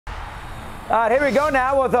Here we go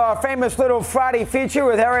now with our famous little Friday feature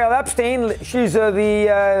with Ariel Epstein. She's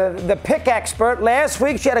the pick expert. Last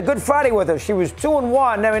week she had a good Friday with us. She was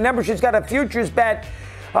 2-1. Now remember, she's got a futures bet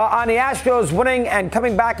on the Astros winning and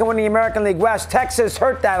coming back and winning the American League West. Texas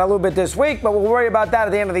hurt that a little bit this week, but we'll worry about that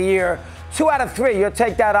at the end of the year. 2 out of 3. You'll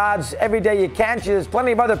take that odds every day you can. She has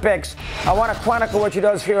plenty of other picks. I want to chronicle what she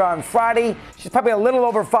does here on Friday. She's probably a little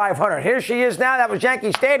over 500. Here she is now. That was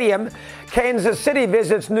Yankee Stadium. Kansas City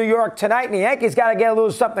visits New York tonight, and the Yankees got to get a little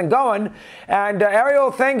something going. And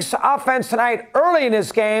Ariel thinks offense tonight early in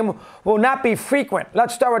this game will not be frequent.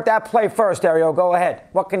 Let's start with that play first, Ariel. Go ahead.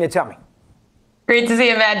 What can you tell me? Great to see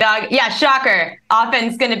you, Mad Dog. Yeah, shocker.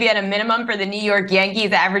 Offense going to be at a minimum for the New York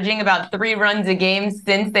Yankees, averaging about 3 runs a game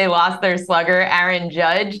since they lost their slugger, Aaron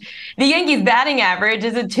Judge. The Yankees' batting average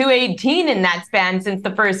is a .218 in that span since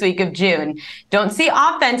the first week of June. Don't see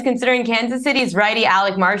offense considering Kansas City's righty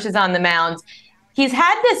Alec Marsh is on the mound. He's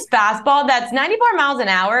had this fastball that's 94 miles an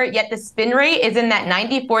hour, yet the spin rate is in that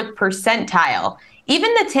 94th percentile.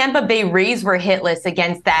 Even the Tampa Bay Rays were hitless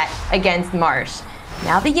against Marsh.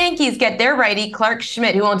 Now the Yankees get their righty, Clark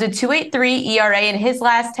Schmidt, who owns a .283 ERA in his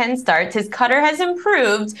last 10 starts. His cutter has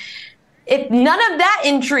improved. If none of that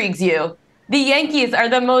intrigues you, the Yankees are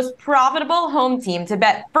the most profitable home team to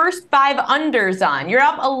bet first 5 unders on. You're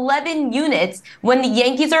up 11 units when the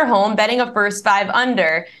Yankees are home betting a first 5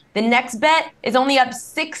 under. The next bet is only up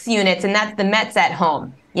 6 units, and that's the Mets at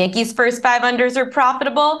home. Yankees' first 5 unders are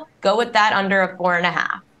profitable. Go with that under a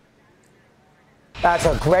 4.5. That's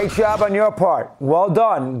a great job on your part. Well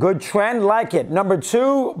done. Good trend. Like it. Number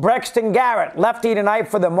 2, Braxton, Garrett. Lefty tonight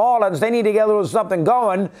for the Marlins. They need to get a little something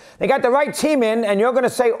going. They got the right team in, and you're going to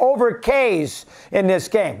say over Ks in this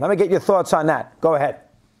game. Let me get your thoughts on that. Go ahead.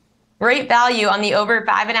 Great value on the over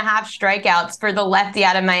 5.5 strikeouts for the lefty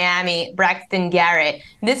out of Miami, Braxton Garrett.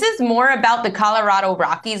 This is more about the Colorado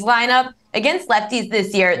Rockies lineup. Against lefties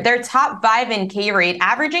this year, they're top 5 in K rate,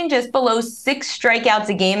 averaging just below 6 strikeouts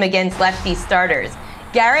a game against lefty starters.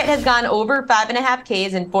 Garrett has gone over 5.5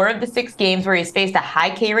 Ks in 4 of the 6 games where he's faced a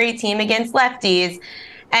high K rate team against lefties.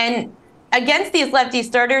 And against these lefty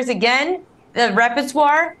starters, again, the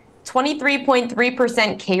repertoire,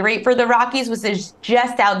 23.3% K rate for the Rockies, which is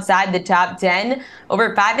just outside the top 10.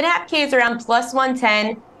 Over 5.5 Ks around plus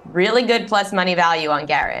 110. Really good plus money value on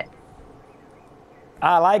Garrett.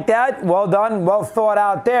 I like that. Well done. Well thought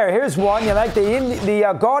out there. Here's one. You like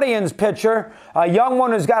the Guardians pitcher, a young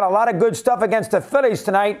one who's got a lot of good stuff against the Phillies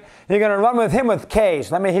tonight. You're going to run with him with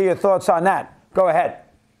Ks. Let me hear your thoughts on that. Go ahead.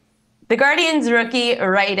 The Guardians rookie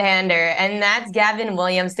right-hander, and that's Gavin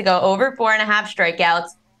Williams to go over 4.5 strikeouts.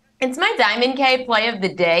 It's my Diamond K play of the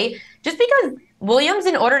day, just because Williams,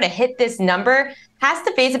 in order to hit this number, has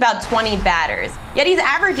to face about 20 batters. Yet he's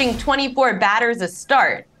averaging 24 batters a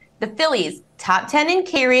start. The Phillies, top 10 in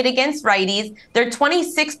K rate against righties. Their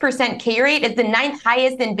 26% K rate is the 9th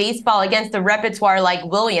highest in baseball against a repertoire like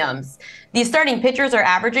Williams. These starting pitchers are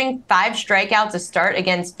averaging 5 strikeouts a start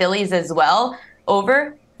against Phillies as well.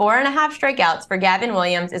 Over 4.5 strikeouts for Gavin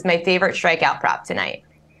Williams is my favorite strikeout prop tonight.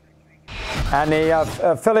 And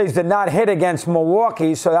the Phillies did not hit against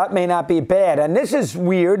Milwaukee, so that may not be bad. And this is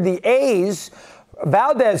weird. The A's,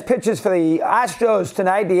 Valdez pitches for the Astros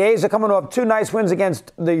tonight. The A's are coming off 2 nice wins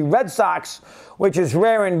against the Red Sox, which is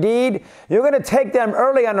rare indeed. You're going to take them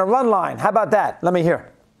early on the run line. How about that? Let me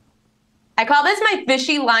hear. I call this my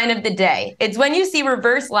fishy line of the day. It's when you see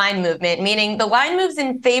reverse line movement, meaning the line moves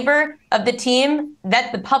in favor of the team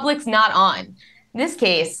that the public's not on. In this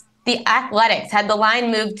case, the Athletics had the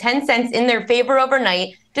line move 10 cents in their favor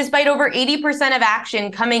overnight, despite over 80% of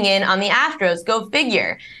action coming in on the Astros. Go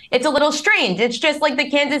figure. It's a little strange. It's just like the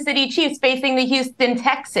Kansas City Chiefs facing the Houston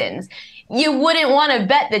Texans. You wouldn't want to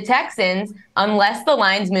bet the Texans unless the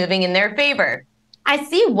line's moving in their favor. I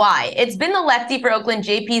see why. It's been the lefty for Oakland,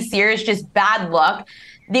 JP Sears, just bad luck.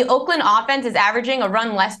 The Oakland offense is averaging a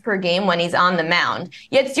run less per game when he's on the mound.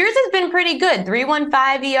 Yet Sears has been pretty good,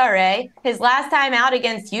 3.15 ERA. His last time out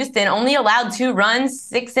against Houston only allowed 2 runs,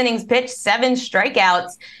 6 innings pitched, 7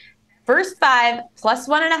 strikeouts. First 5 plus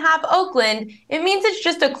 1.5 Oakland. It means it's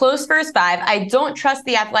just a close first 5. I don't trust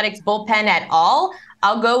the Athletics bullpen at all.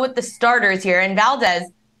 I'll go with the starters here. And Valdez,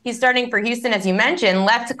 he's starting for Houston, as you mentioned,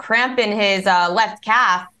 left cramp in his left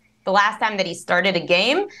calf the last time that he started a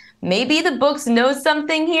game. Maybe the books know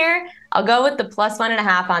something here. I'll go with the plus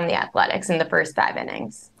 1.5 on the Athletics in the first 5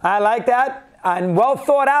 innings. I like that. And well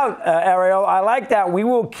thought out, Ariel. I like that. We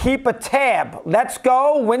will keep a tab. Let's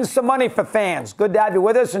go win some money for fans. Good to have you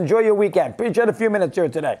with us. Enjoy your weekend. Appreciate a few minutes here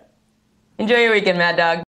today. Enjoy your weekend, Mad Dog.